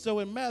me. So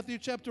in Matthew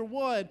chapter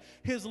 1,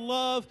 his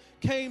love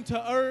came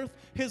to earth.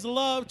 His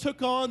love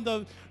took on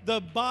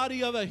the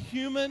body of a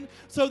human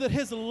so that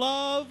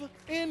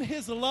in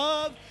his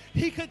love,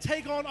 he could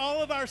take on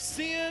all of our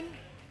sin.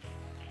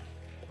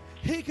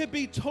 He could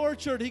be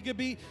tortured. He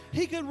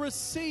could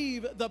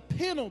receive the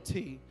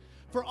penalty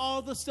for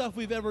all the stuff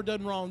we've ever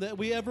done wrong, that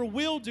we ever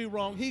will do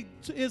wrong.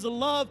 His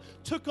love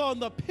took on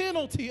the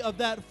penalty of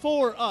that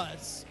for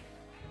us.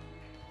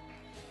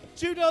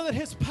 Do you know that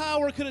his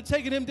power could have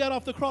taken him down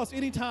off the cross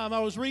anytime?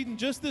 I was reading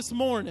just this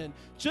morning,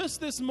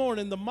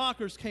 the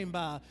mockers came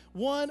by,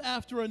 one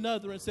after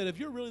another, and said, if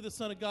you're really the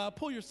Son of God,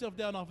 pull yourself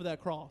down off of that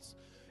cross.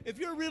 If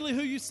you're really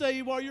who you say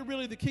you are, you're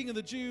really the King of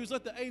the Jews,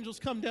 let the angels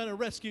come down and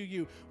rescue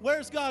you.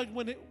 Where's God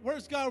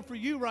for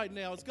you right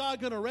now? Is God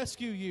going to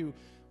rescue you?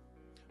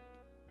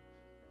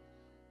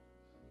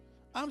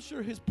 I'm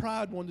sure his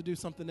pride wanted to do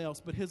something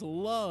else, but his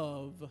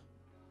love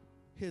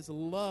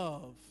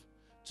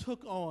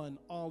took on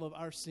all of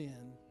our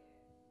sin,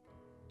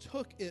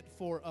 took it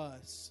for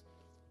us.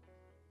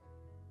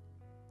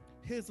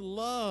 His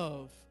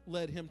love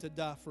led him to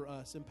die for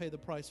us and pay the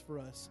price for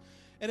us.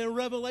 And in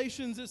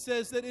Revelations, it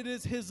says that it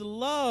is his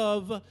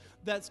love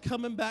that's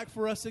coming back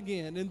for us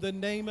again in the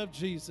name of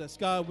Jesus.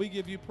 God, we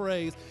give you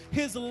praise.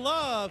 His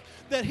love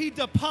that he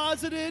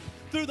deposited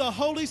through the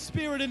Holy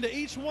Spirit into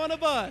each one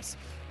of us.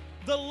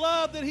 The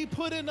love that he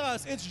put in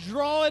us, it's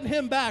drawing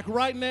him back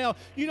right now.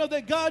 You know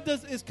that God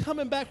is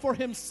coming back for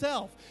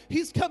himself.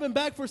 He's coming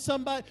back for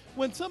somebody.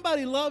 When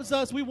somebody loves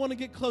us, we want to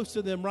get close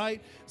to them,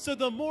 right? So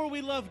the more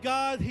we love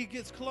God, he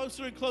gets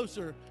closer and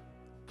closer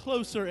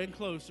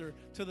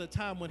to the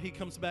time when he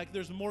comes back.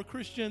 There's more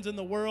Christians in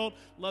the world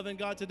loving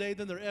God today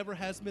than there ever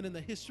has been in the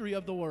history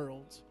of the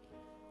world.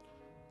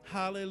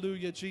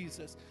 Hallelujah,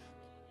 Jesus.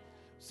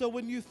 So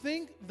when you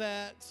think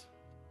that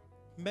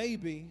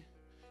maybe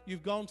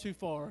you've gone too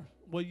far,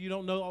 well, you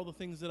don't know all the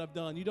things that I've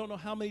done. You don't know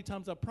how many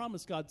times I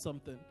promised God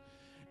something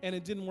and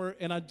it didn't work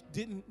and I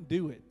didn't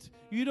do it.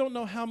 You don't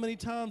know how many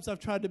times I've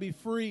tried to be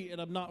free and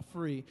I'm not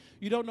free.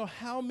 You don't know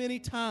how many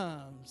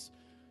times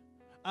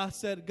I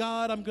said,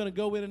 God, I'm going to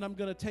go in and I'm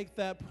going to take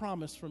that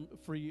promise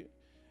for you.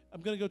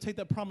 I'm going to go take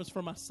that promise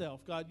for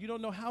myself. God, you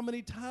don't know how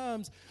many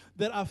times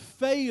that I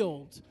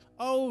failed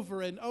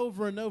over and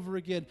over and over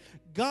again.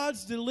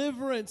 God's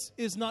deliverance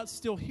is not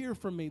still here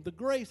for me. The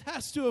grace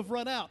has to have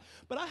run out.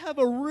 But I have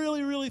a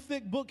really, really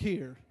thick book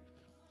here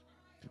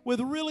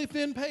with really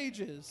thin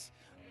pages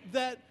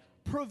that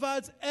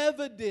provides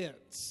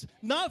evidence,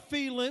 not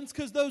feelings,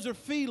 because those are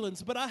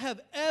feelings, but I have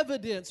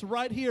evidence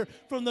right here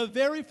from the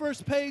very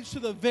first page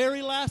to the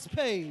very last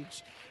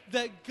page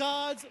that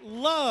God's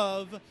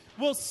love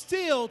will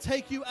still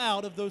take you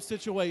out of those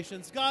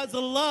situations. God's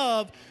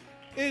love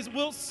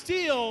will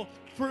still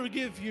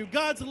forgive you.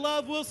 God's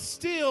love will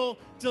still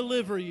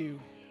deliver you.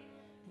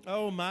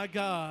 Oh my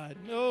God.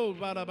 Oh,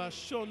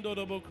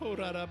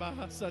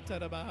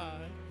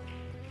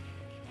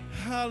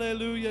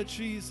 hallelujah,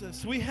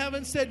 Jesus. We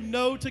haven't said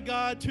no to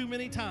God too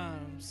many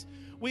times.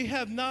 We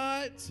have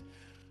not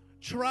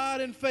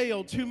tried and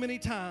failed too many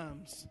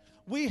times.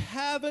 We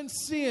haven't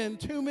sinned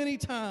too many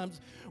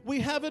times. We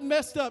haven't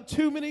messed up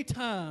too many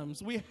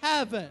times. We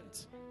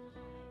haven't.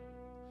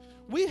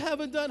 We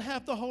haven't done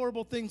half the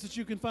horrible things that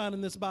you can find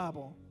in this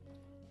Bible.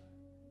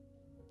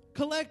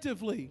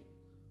 Collectively,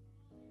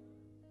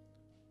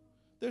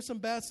 there's some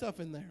bad stuff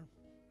in there.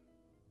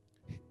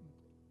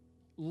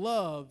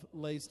 Love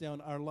lays down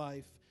our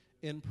life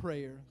in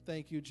prayer.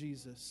 Thank you,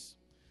 Jesus.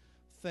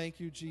 Thank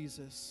you,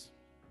 Jesus.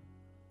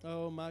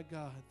 Oh, my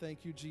God.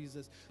 Thank you,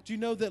 Jesus. Do you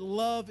know that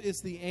love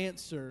is the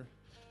answer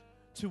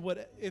to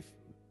what, if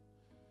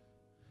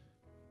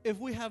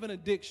we have an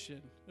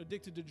addiction,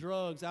 addicted to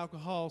drugs,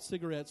 alcohol,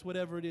 cigarettes,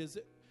 whatever it is,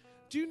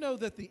 do you know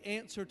that the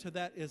answer to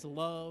that is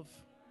love?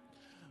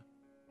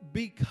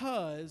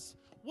 Because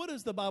what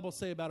does the Bible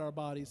say about our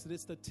bodies? That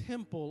it's the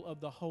temple of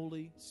the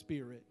Holy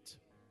Spirit.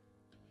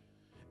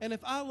 And if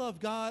I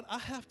love God, I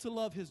have to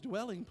love his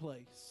dwelling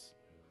place.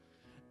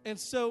 And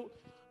so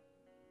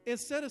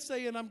instead of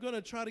saying I'm going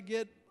to try to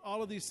get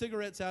all of these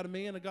cigarettes out of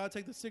me and God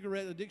take the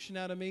cigarette addiction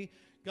out of me,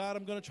 God,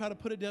 I'm going to try to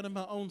put it down in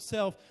my own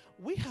self.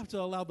 We have to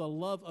allow the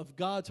love of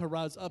God to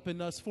rise up in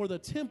us for the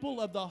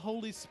temple of the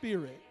Holy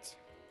Spirit.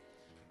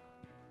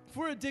 If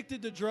we're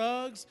addicted to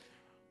drugs,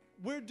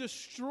 we're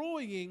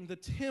destroying the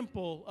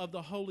temple of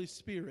the Holy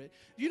Spirit.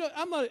 You know,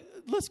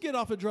 let's get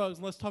off of drugs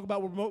and let's talk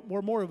about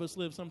where more of us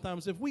live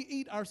sometimes. If we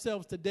eat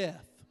ourselves to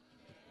death,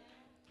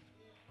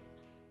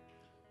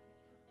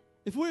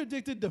 if we're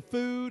addicted to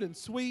food and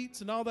sweets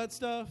and all that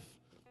stuff,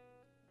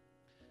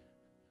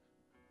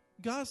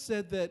 God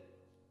said that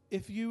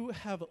if you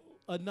have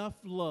enough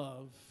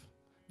love,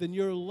 then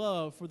your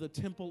love for the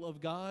temple of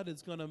God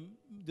is going to,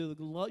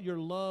 your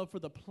love for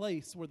the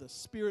place where the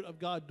Spirit of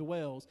God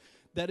dwells,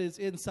 that is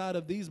inside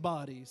of these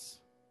bodies,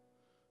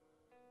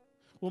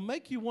 will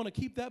make you want to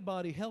keep that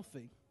body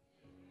healthy.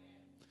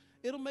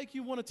 It'll make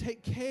you want to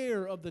take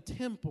care of the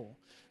temple.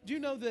 Do you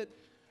know that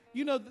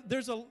You know,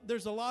 there's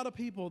a lot of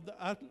people,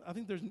 I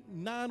think there's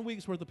 9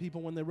 weeks worth of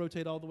people when they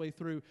rotate all the way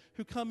through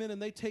who come in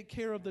and they take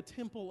care of the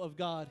temple of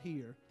God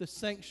here, the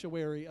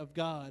sanctuary of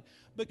God,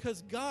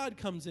 because God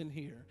comes in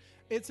here.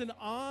 It's an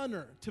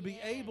honor to be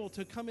able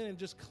to come in and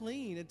just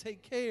clean and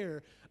take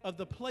care of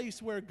the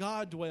place where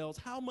God dwells.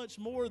 How much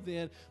more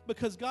then?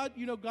 Because God,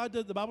 you know,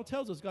 the Bible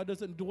tells us God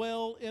doesn't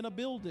dwell in a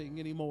building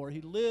anymore.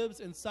 He lives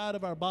inside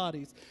of our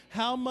bodies.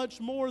 How much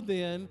more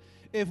then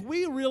if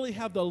we really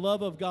have the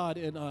love of God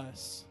in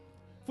us?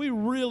 If we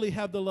really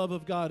have the love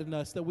of God in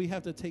us, that we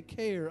have to take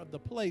care of the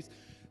place.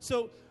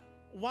 So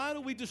why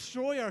do we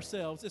destroy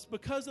ourselves? It's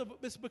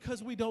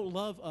because we don't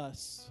love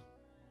us.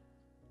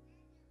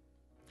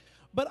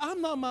 But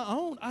I'm not my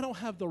own. I don't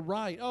have the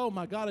right. Oh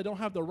my God, I don't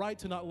have the right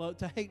to not love,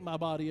 to hate my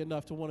body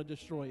enough to want to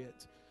destroy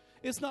it.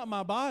 It's not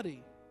my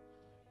body.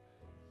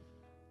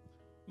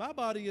 My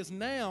body is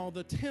now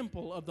the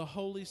temple of the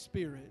Holy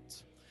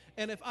Spirit.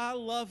 And if I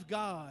love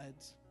God,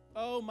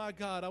 oh my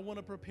God, I want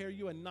to prepare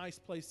you a nice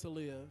place to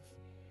live.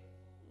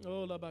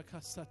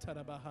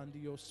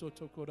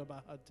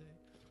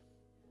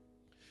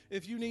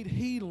 If you need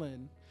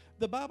healing,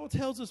 the Bible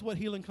tells us what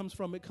healing comes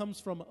from. It comes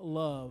from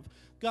love.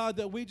 God,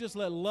 that we just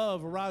let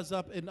love rise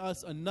up in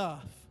us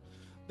enough.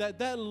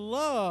 That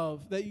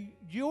love, that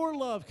your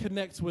love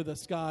connects with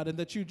us, God, and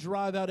that you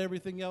drive out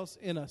everything else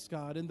in us,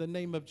 God, in the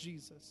name of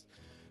Jesus.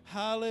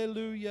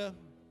 Hallelujah.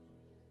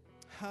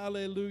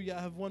 Hallelujah.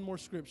 I have one more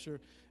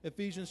scripture.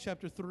 Ephesians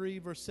chapter 3,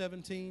 verse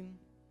 17.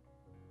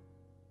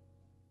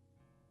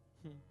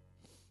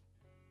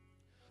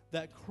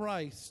 That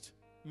Christ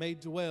may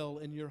dwell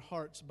in your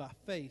hearts by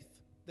faith,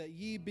 that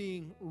ye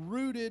being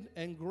rooted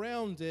and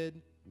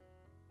grounded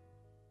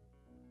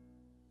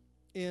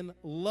in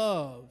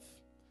love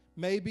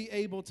may be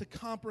able to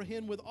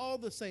comprehend with all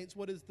the saints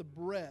what is the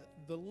breadth,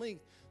 the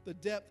length, the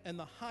depth, and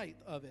the height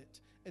of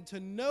it, and to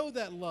know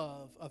that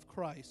love of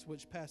Christ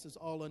which passes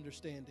all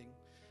understanding,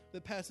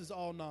 that passes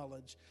all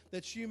knowledge,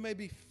 that you may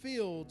be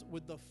filled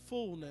with the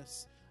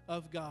fullness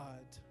of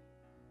God.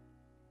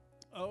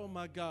 Oh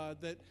my God,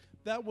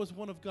 that was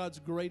one of God's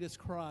greatest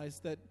cries,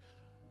 that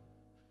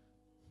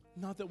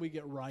not that we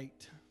get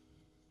right.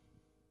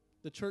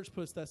 The church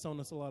puts that on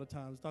us a lot of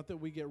times. Not that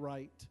we get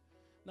right.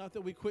 Not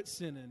that we quit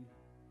sinning.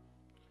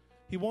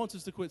 He wants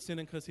us to quit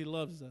sinning because he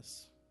loves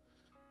us.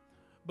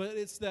 But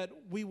it's that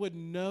we would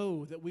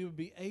know, that we would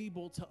be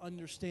able to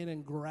understand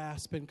and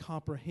grasp and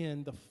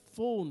comprehend the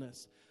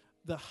fullness,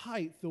 the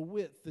height, the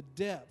width, the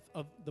depth,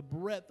 of the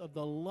breadth of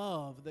the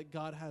love that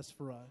God has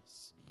for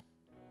us.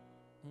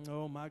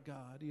 Oh my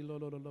God.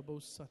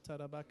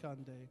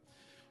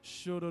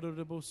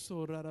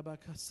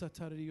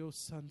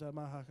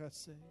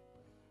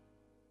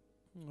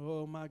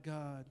 Oh my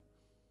God.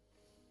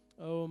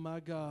 Oh my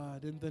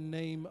God. In the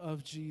name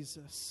of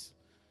Jesus.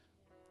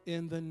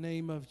 In the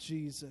name of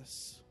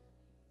Jesus.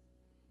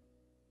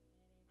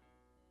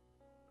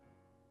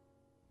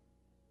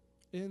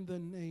 In the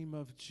name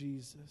of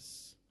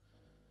Jesus.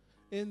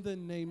 In the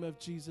name of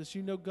Jesus.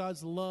 You know,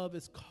 God's love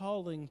is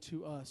calling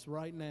to us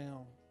right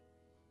now.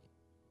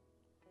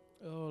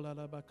 Oh, la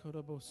la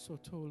bakarabo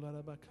soto la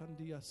la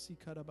bakandia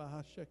sikara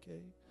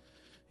bahashake.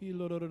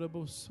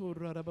 Ilororabo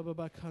surara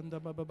babakanda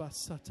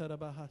babasatara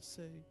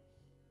bahase.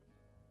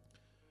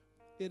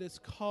 It is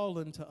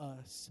calling to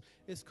us.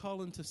 It's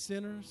calling to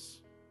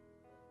sinners.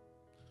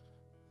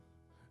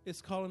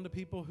 It's calling to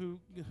people who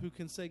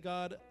can say,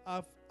 God,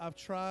 I've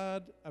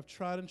tried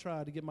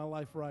to get my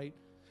life right,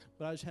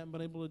 but I just haven't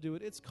been able to do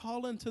it. It's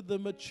calling to the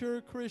mature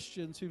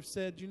Christians who've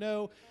said, you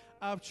know,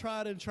 I've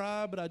tried,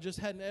 but I just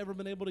hadn't ever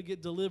been able to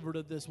get delivered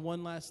of this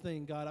one last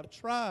thing, God. I've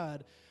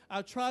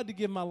tried to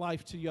give my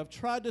life to you. I've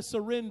tried to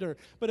surrender.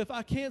 But if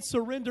I can't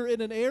surrender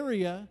in an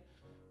area,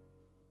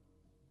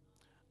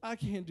 I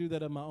can't do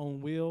that of my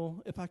own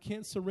will. If I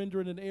can't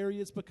surrender in an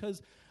area, it's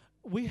because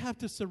we have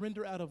to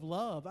surrender out of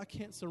love. I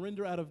can't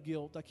surrender out of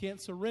guilt. I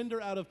can't surrender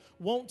out of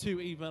want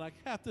to even. I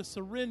have to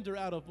surrender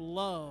out of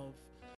love.